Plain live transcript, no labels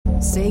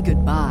Say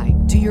goodbye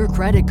to your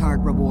credit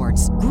card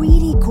rewards.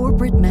 Greedy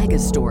corporate mega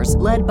stores,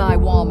 led by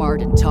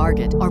Walmart and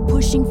Target, are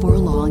pushing for a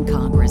law in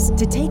Congress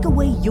to take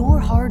away your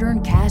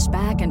hard-earned cash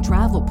back and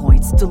travel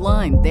points to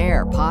line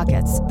their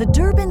pockets. The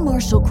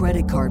Durbin-Marshall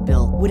credit card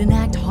bill would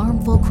enact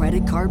harmful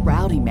credit card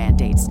routing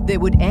mandates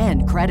that would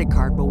end credit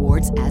card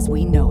rewards as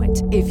we know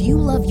it. If you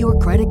love your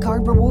credit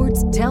card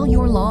rewards, tell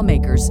your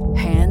lawmakers,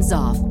 hands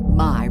off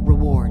my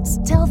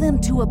rewards. Tell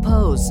them to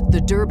oppose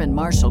the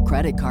Durbin-Marshall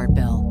credit card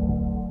bill.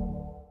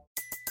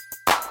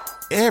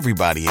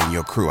 Everybody in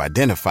your crew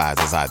identifies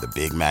as either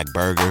Big Mac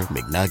Burger,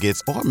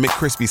 McNuggets, or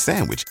McCrispy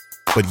Sandwich.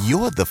 But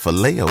you're the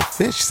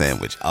Filet-O-Fish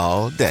Sandwich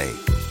all day.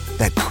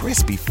 That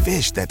crispy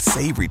fish, that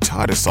savory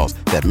tartar sauce,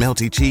 that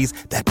melty cheese,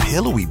 that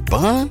pillowy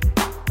bun.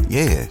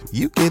 Yeah,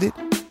 you get it.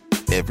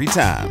 Every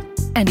time.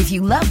 And if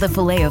you love the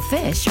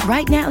Filet-O-Fish,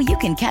 right now you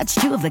can catch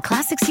two of the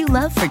classics you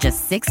love for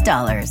just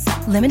 $6.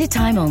 Limited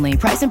time only.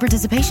 Price and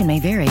participation may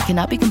vary.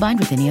 Cannot be combined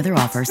with any other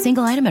offer.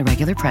 Single item at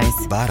regular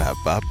price.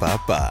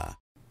 Ba-da-ba-ba-ba.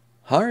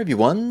 Hi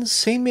everyone,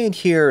 Sandman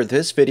here.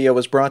 This video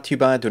was brought to you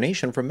by a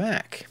donation from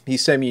Mac. He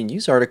sent me a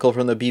news article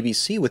from the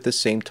BBC with the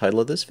same title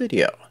of this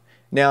video.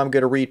 Now I'm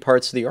going to read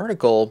parts of the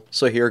article,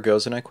 so here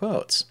goes and I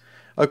quote.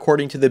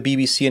 According to the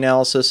BBC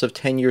analysis of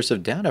 10 years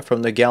of data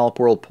from the Gallup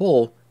World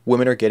Poll,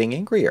 women are getting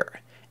angrier.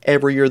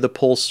 Every year the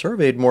poll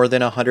surveyed more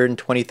than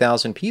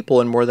 120,000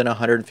 people in more than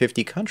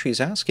 150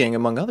 countries asking,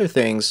 among other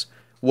things,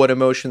 what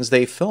emotions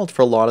they felt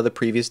for a lot of the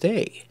previous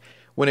day.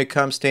 When it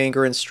comes to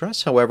anger and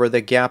stress, however,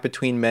 the gap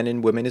between men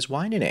and women is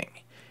widening.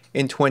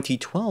 In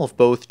 2012,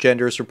 both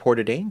genders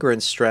reported anger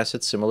and stress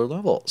at similar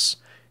levels.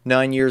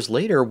 9 years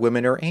later,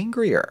 women are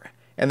angrier,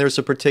 and there's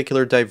a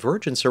particular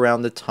divergence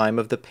around the time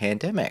of the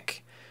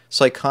pandemic.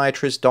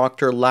 Psychiatrist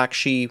Dr.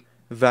 Lakshmi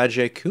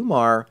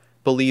Vajaykumar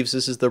believes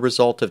this is the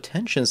result of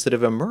tensions that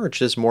have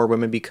emerged as more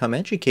women become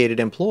educated,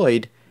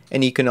 employed,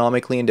 and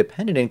economically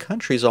independent in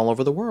countries all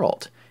over the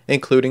world,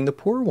 including the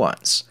poor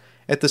ones.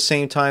 At the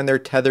same time, they're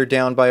tethered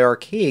down by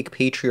archaic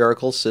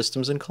patriarchal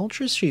systems and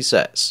cultures, she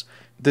says.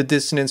 The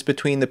dissonance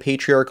between the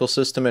patriarchal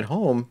system at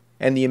home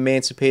and the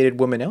emancipated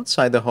woman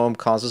outside the home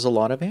causes a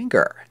lot of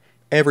anger.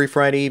 Every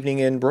Friday evening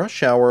in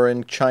rush hour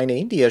in China,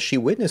 India, she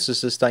witnesses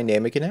this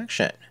dynamic in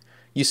action.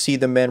 You see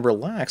the men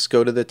relax,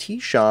 go to the tea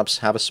shops,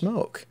 have a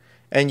smoke.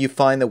 And you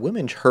find the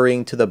women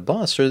hurrying to the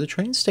bus or the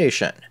train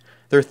station.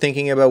 They're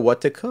thinking about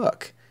what to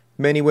cook.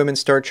 Many women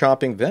start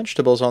chopping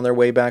vegetables on their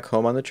way back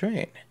home on the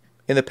train.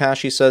 In the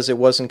past, she says it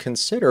wasn't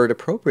considered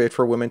appropriate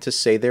for women to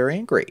say they're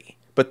angry,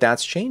 but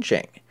that's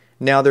changing.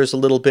 Now there's a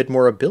little bit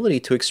more ability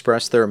to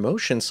express their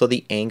emotions, so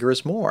the anger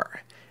is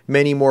more.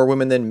 Many more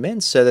women than men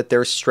said that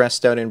they're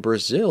stressed out in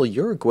Brazil,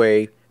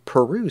 Uruguay,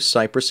 Peru,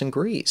 Cyprus, and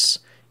Greece.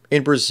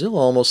 In Brazil,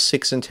 almost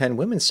 6 in 10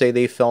 women say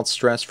they felt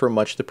stressed for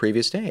much the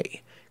previous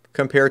day,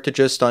 compared to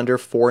just under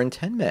 4 in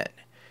 10 men.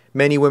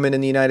 Many women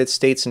in the United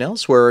States and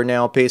elsewhere are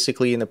now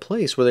basically in a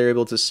place where they're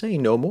able to say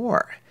no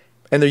more,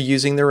 and they're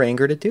using their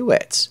anger to do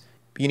it.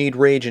 You need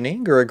rage and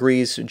anger,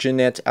 agrees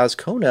Jeanette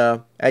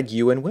Azcona at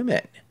UN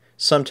Women.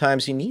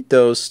 Sometimes you need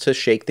those to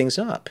shake things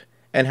up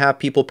and have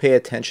people pay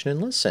attention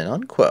and listen,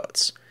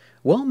 unquote.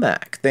 Well,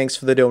 Mac, thanks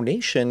for the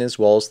donation as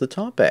well as the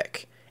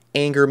topic.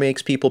 Anger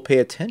makes people pay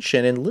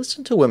attention and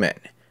listen to women,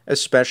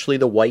 especially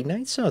the white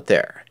knights out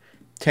there.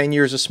 10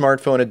 years of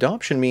smartphone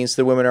adoption means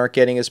that women aren't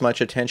getting as much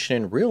attention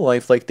in real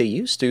life like they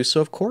used to, so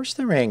of course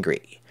they're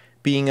angry.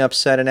 Being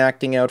upset and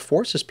acting out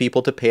forces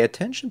people to pay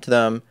attention to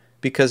them,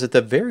 because at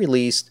the very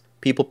least,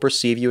 people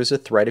perceive you as a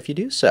threat if you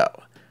do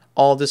so.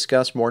 I'll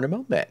discuss more in a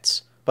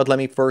moment, but let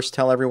me first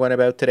tell everyone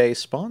about today's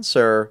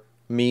sponsor,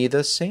 Me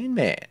the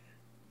Sandman.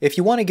 If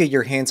you want to get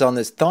your hands on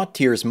this Thought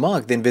Tears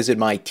mug, then visit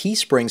my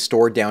Teespring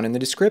store down in the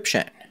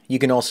description. You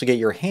can also get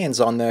your hands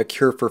on the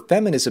Cure for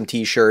Feminism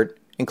t-shirt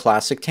and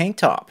classic tank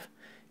top.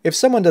 If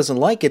someone doesn't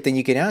like it, then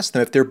you can ask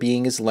them if they're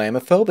being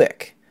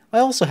Islamophobic. I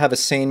also have a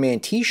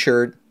Sandman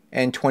t-shirt,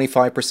 and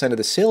 25% of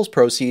the sales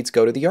proceeds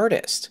go to the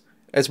artist,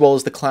 as well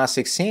as the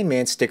classic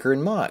Sandman sticker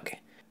and mug.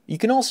 You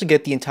can also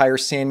get the entire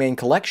Sandman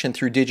collection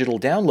through digital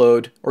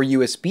download or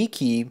USB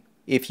key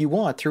if you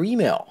want through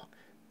email.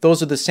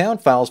 Those are the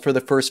sound files for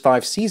the first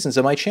 5 seasons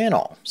of my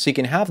channel, so you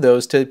can have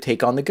those to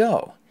take on the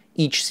go.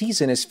 Each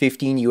season is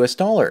 $15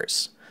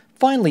 US.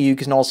 Finally, you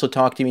can also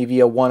talk to me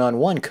via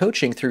one-on-one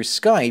coaching through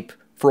Skype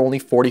for only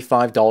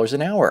 $45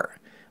 an hour.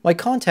 My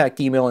contact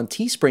email and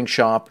Teespring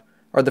shop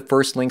are the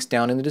first links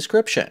down in the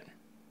description.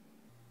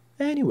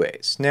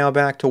 Anyways, now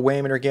back to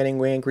women are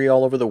getting angry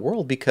all over the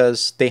world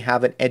because they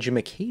have an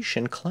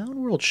edumacation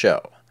clown world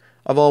show.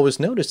 I've always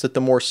noticed that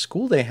the more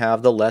school they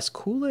have, the less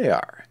cool they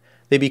are.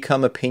 They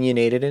become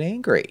opinionated and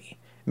angry.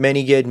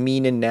 Many get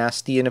mean and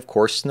nasty and of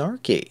course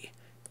snarky.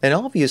 And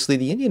obviously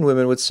the Indian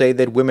women would say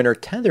that women are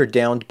tethered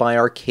down by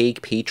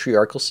archaic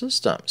patriarchal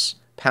systems,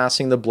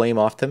 passing the blame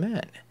off to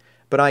men.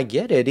 But I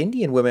get it,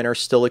 Indian women are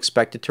still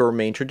expected to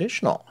remain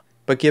traditional.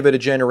 But give it a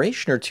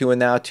generation or two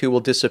and that too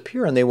will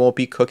disappear and they won't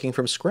be cooking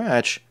from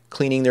scratch,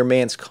 cleaning their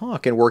man's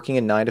cock and working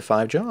a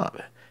 9-to-5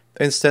 job.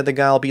 Instead, the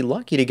guy will be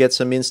lucky to get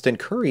some instant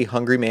curry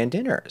hungry man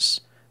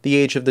dinners. The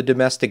age of the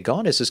domestic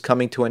goddess is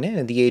coming to an end,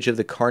 and the age of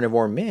the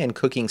carnivore man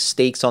cooking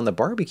steaks on the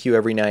barbecue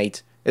every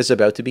night is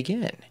about to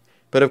begin.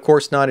 But of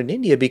course not in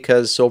India,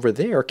 because over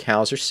there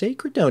cows are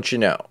sacred, don't you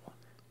know?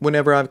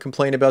 Whenever I've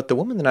complained about the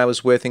woman that I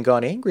was with and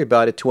got angry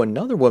about it to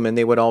another woman,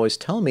 they would always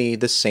tell me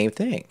the same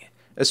thing.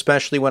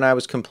 Especially when I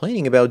was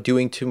complaining about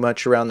doing too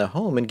much around the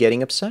home and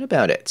getting upset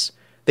about it.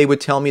 They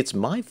would tell me it's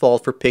my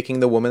fault for picking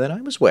the woman that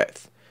I was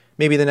with.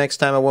 Maybe the next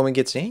time a woman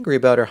gets angry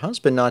about her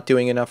husband not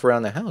doing enough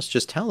around the house,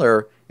 just tell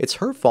her it's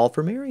her fault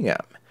for marrying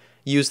him.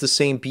 Use the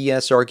same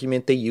BS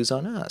argument they use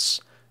on us.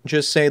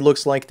 Just say it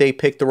looks like they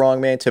picked the wrong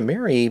man to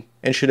marry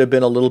and should have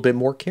been a little bit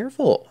more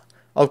careful.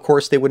 Of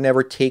course, they would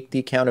never take the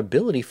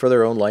accountability for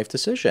their own life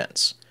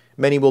decisions.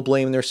 Many will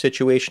blame their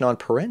situation on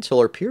parental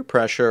or peer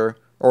pressure,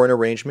 or an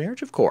arranged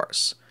marriage, of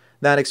course.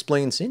 That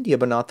explains India,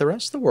 but not the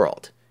rest of the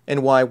world,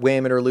 and why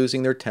women are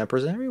losing their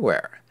tempers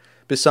everywhere.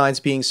 Besides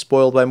being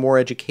spoiled by more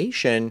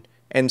education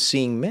and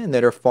seeing men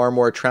that are far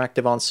more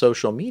attractive on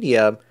social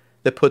media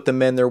that put the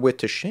men they're with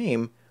to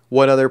shame,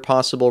 what other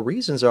possible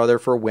reasons are there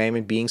for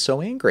women being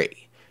so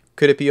angry?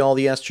 Could it be all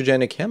the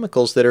estrogenic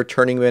chemicals that are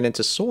turning men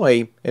into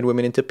soy and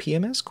women into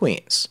PMS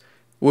queens?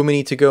 Women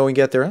need to go and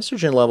get their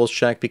estrogen levels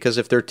checked, because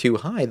if they're too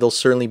high, they'll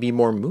certainly be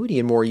more moody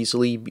and more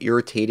easily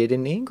irritated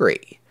and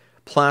angry.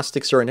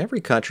 Plastics are in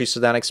every country, so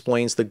that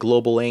explains the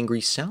global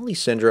angry Sally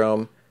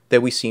syndrome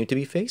that we seem to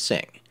be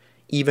facing.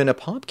 Even a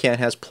pop can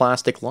has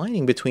plastic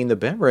lining between the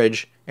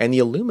beverage and the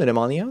aluminum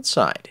on the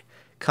outside.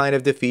 Kind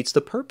of defeats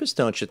the purpose,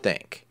 don't you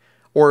think?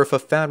 Or if a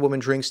fat woman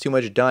drinks too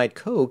much Diet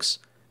Cokes,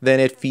 then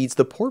it feeds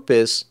the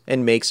porpoise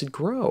and makes it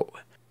grow.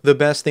 The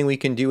best thing we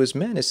can do as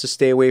men is to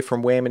stay away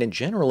from women in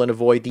general and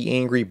avoid the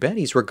angry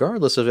Bettys,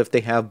 regardless of if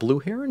they have blue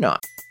hair or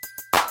not.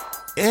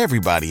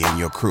 Everybody in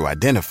your crew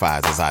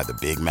identifies as either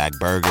Big Mac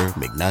Burger,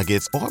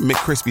 McNuggets, or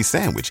McCrispy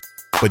Sandwich.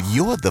 But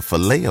you're the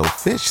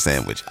Filet-O-Fish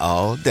Sandwich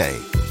all day.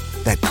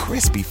 That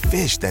crispy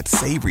fish, that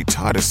savory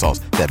tartar sauce,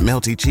 that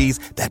melty cheese,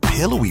 that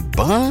pillowy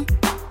bun.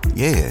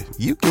 Yeah,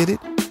 you get it.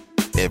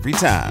 Every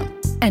time.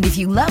 And if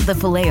you love the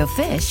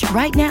Filet-O-Fish,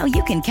 right now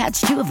you can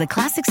catch two of the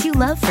classics you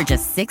love for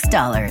just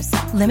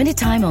 $6. Limited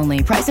time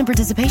only. Price and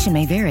participation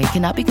may vary.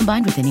 Cannot be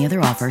combined with any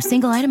other offer.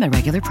 Single item at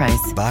regular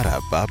price.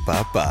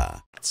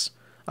 Ba-da-ba-ba-ba.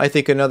 I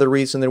think another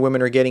reason that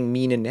women are getting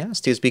mean and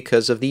nasty is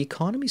because of the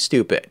economy,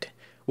 stupid.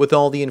 With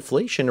all the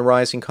inflation and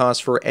rising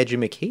costs for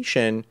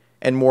education,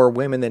 and more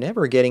women than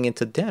ever getting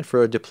into debt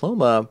for a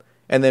diploma,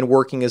 and then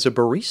working as a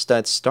barista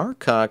at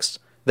Starbucks,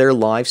 their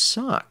lives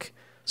suck.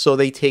 So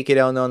they take it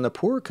out on the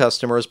poor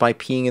customers by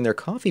peeing in their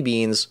coffee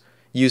beans,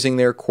 using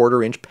their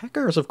quarter-inch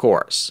peckers, of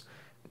course.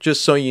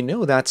 Just so you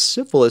know, that's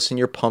syphilis in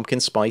your pumpkin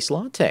spice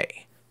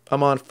latte.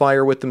 I'm on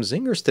fire with them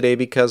zingers today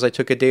because I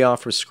took a day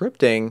off for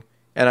scripting,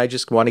 and I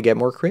just want to get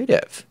more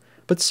creative.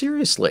 But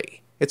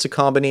seriously, it's a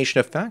combination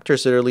of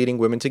factors that are leading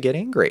women to get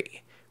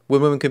angry.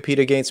 When women compete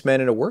against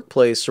men in a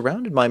workplace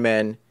surrounded by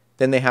men,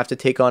 then they have to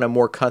take on a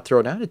more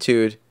cutthroat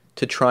attitude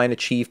to try and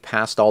achieve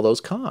past all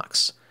those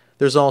cocks.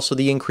 There's also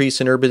the increase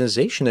in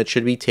urbanization that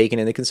should be taken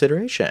into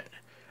consideration.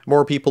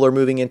 More people are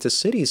moving into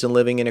cities, and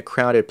living in a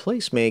crowded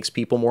place makes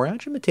people more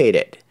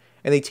agitated,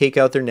 and they take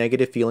out their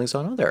negative feelings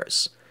on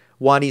others.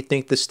 Why do you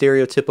think the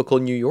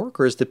stereotypical New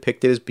Yorker is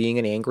depicted as being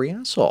an angry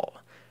asshole?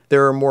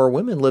 There are more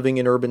women living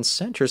in urban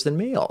centers than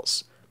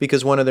males,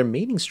 because one of their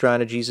mating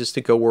strategies is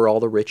to go where all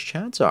the rich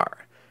chads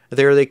are.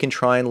 There they can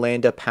try and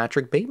land a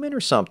Patrick Bateman or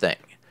something.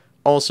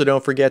 Also,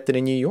 don't forget that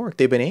in New York,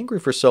 they've been angry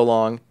for so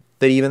long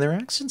that even their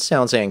accent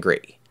sounds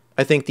angry.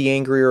 I think the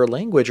angrier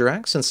language or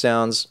accent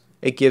sounds,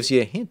 it gives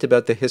you a hint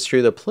about the history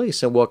of the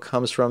place and what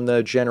comes from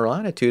the general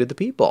attitude of the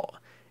people,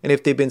 and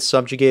if they've been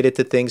subjugated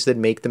to things that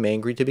make them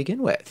angry to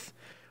begin with.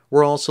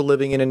 We're also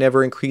living in an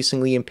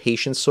ever-increasingly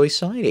impatient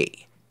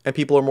society, and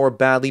people are more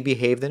badly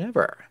behaved than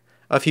ever.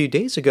 A few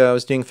days ago, I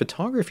was doing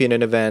photography at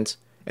an event,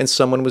 and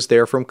someone was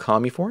there from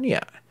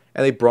California,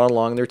 and they brought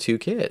along their 2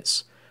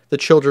 kids. The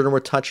children were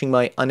touching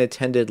my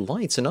unattended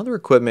lights and other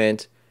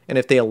equipment, and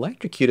if they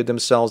electrocuted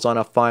themselves on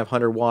a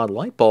 500-watt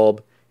light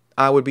bulb,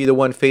 I would be the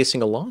one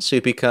facing a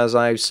lawsuit because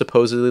I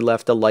supposedly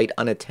left a light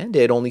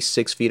unattended only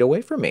 6 feet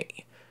away from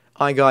me.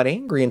 I got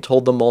angry and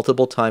told them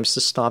multiple times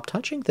to stop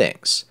touching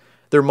things.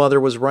 Their mother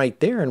was right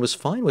there and was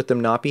fine with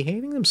them not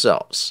behaving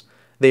themselves.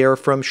 They are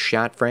from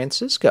San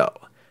Francisco.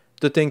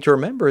 The thing to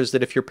remember is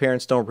that if your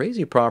parents don't raise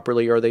you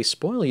properly or they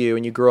spoil you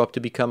and you grow up to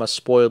become a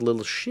spoiled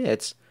little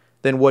shit,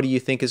 then what do you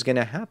think is going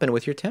to happen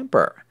with your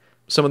temper?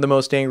 Some of the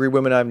most angry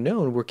women I've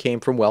known came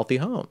from wealthy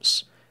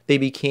homes. They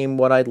became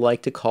what I'd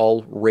like to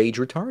call rage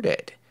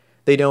retarded.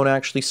 They don't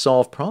actually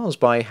solve problems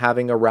by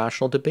having a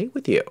rational debate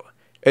with you,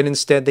 and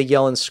instead they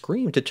yell and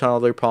scream to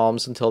solve their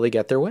problems until they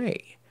get their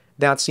way.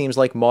 That seems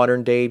like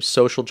modern-day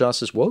social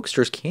justice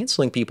wokesters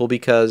canceling people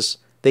because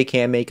they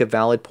can't make a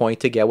valid point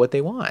to get what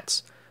they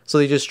want. So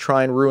they just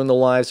try and ruin the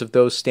lives of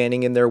those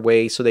standing in their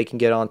way so they can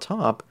get on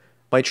top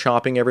by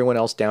chopping everyone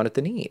else down at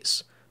the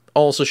knees.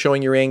 Also,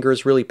 showing your anger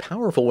is really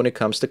powerful when it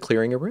comes to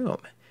clearing a room.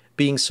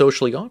 Being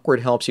socially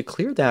awkward helps you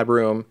clear that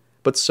room,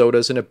 but so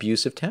does an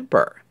abusive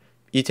temper.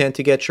 You tend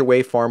to get your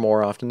way far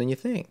more often than you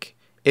think.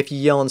 If you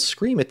yell and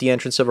scream at the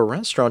entrance of a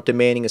restaurant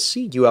demanding a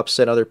seat, you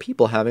upset other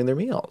people having their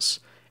meals.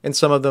 And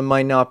some of them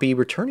might not be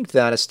returning to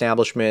that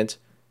establishment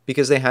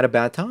because they had a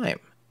bad time.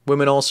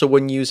 Women also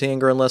wouldn't use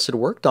anger unless it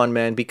worked on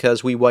men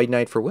because we white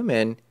knight for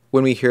women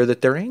when we hear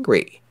that they're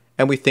angry.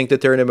 And we think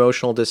that they're in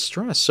emotional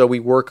distress, so we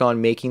work on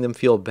making them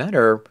feel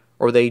better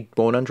or they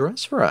won't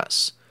undress for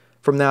us.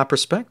 From that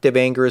perspective,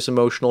 anger is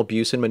emotional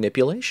abuse and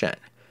manipulation,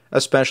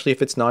 especially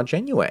if it's not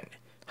genuine.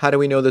 How do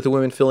we know that the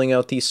women filling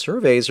out these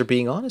surveys are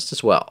being honest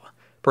as well?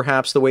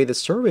 Perhaps the way the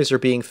surveys are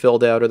being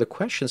filled out or the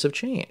questions have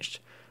changed.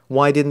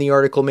 Why didn't the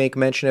article make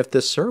mention if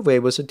this survey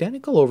was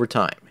identical over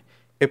time?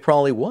 It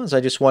probably was.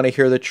 I just want to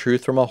hear the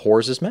truth from a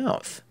whore's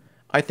mouth.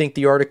 I think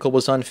the article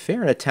was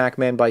unfair and attacked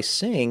men by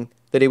saying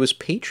that it was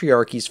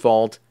patriarchy's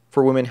fault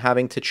for women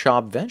having to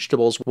chop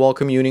vegetables while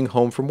commuting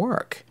home from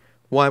work.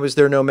 Why was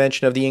there no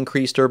mention of the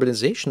increased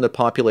urbanization of the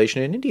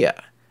population in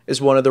India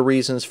as one of the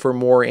reasons for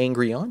more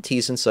angry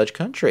aunties in such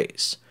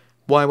countries?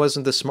 Why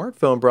wasn't the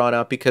smartphone brought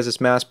up because its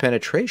mass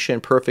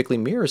penetration perfectly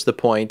mirrors the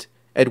point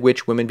at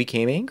which women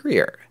became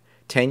angrier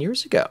 10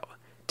 years ago?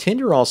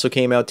 Tinder also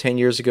came out 10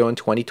 years ago in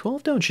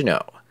 2012, don't you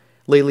know?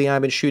 Lately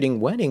I've been shooting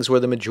weddings where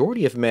the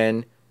majority of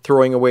men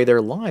throwing away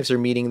their lives are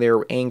meeting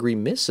their angry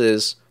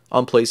misses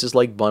on places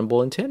like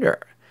Bumble and Tinder.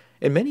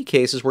 In many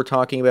cases, we're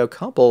talking about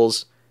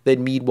couples that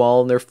meet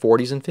while in their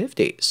 40s and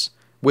 50s.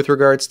 With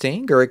regards to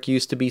anger, it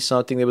used to be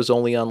something that was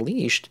only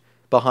unleashed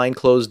behind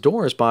closed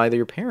doors by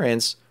their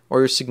parents or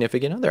your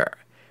significant other.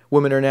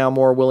 Women are now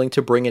more willing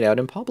to bring it out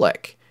in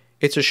public.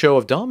 It's a show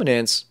of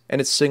dominance,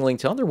 and it's signaling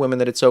to other women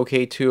that it's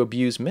okay to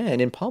abuse men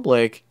in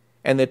public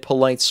and that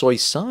polite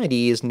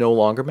society is no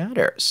longer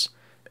matters.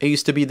 It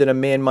used to be that a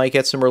man might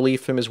get some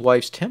relief from his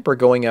wife's temper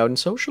going out and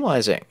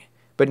socializing,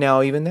 but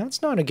now even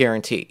that's not a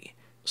guarantee.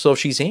 So if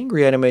she's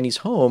angry at him and he's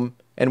home,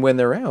 and when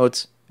they're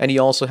out, and he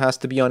also has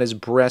to be on his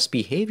best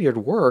behavior at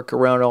work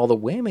around all the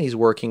women he's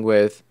working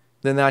with,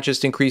 then that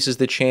just increases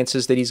the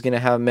chances that he's going to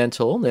have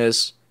mental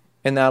illness,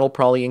 and that'll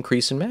probably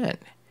increase in men.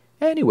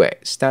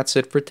 Anyways, that's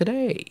it for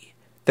today.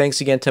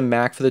 Thanks again to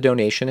Mac for the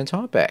donation and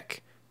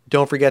topic.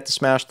 Don't forget to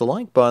smash the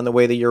like button the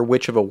way that your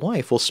witch of a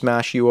wife will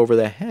smash you over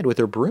the head with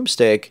her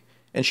broomstick,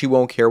 and she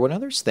won't care what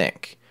others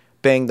think.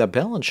 Bang the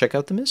bell and check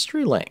out the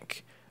mystery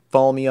link.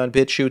 Follow me on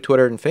BitChute,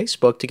 Twitter, and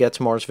Facebook to get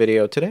tomorrow's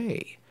video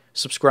today.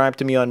 Subscribe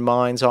to me on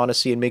Minds,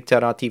 Odyssey, and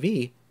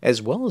MGTOW.tv,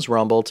 as well as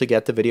Rumble to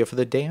get the video for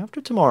the day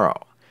after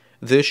tomorrow.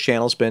 This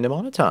channel's been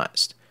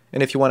demonetized,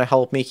 and if you want to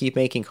help me keep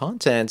making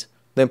content,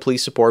 then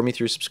please support me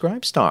through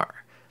Subscribestar.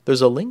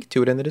 There's a link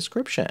to it in the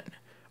description.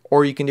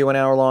 Or you can do an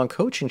hour-long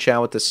coaching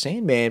chat with the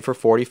Sandman for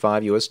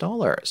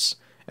 $45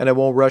 and I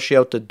won't rush you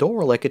out the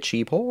door like a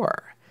cheap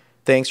whore.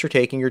 Thanks for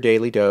taking your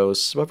daily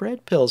dose of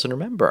red pills, and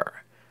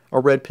remember, a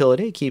red pill a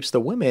day keeps the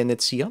women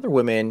that see other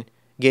women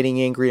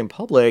getting angry in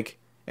public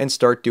and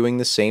start doing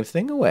the same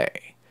thing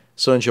away.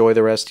 So enjoy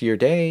the rest of your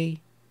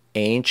day,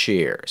 and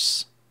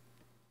cheers.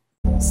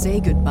 Say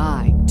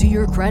goodbye to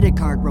your credit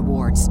card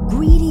rewards.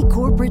 Greedy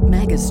corporate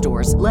mega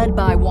stores, led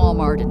by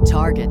Walmart and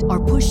Target,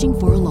 are pushing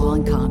for a law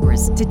in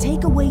Congress to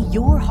take away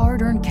your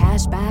hard-earned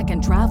cash back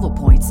and travel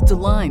points to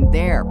line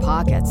their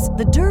pockets.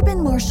 The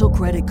Durbin-Marshall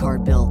credit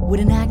card bill would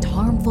enact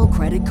harmful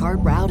credit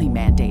card routing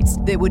mandates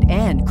that would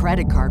end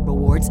credit card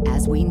rewards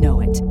as we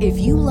know it. If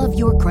you love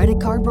your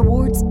credit card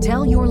rewards,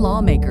 tell your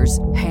lawmakers,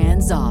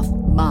 hands off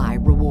my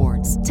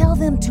rewards. Tell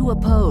them to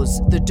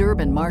oppose the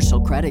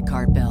Durbin-Marshall credit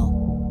card bill.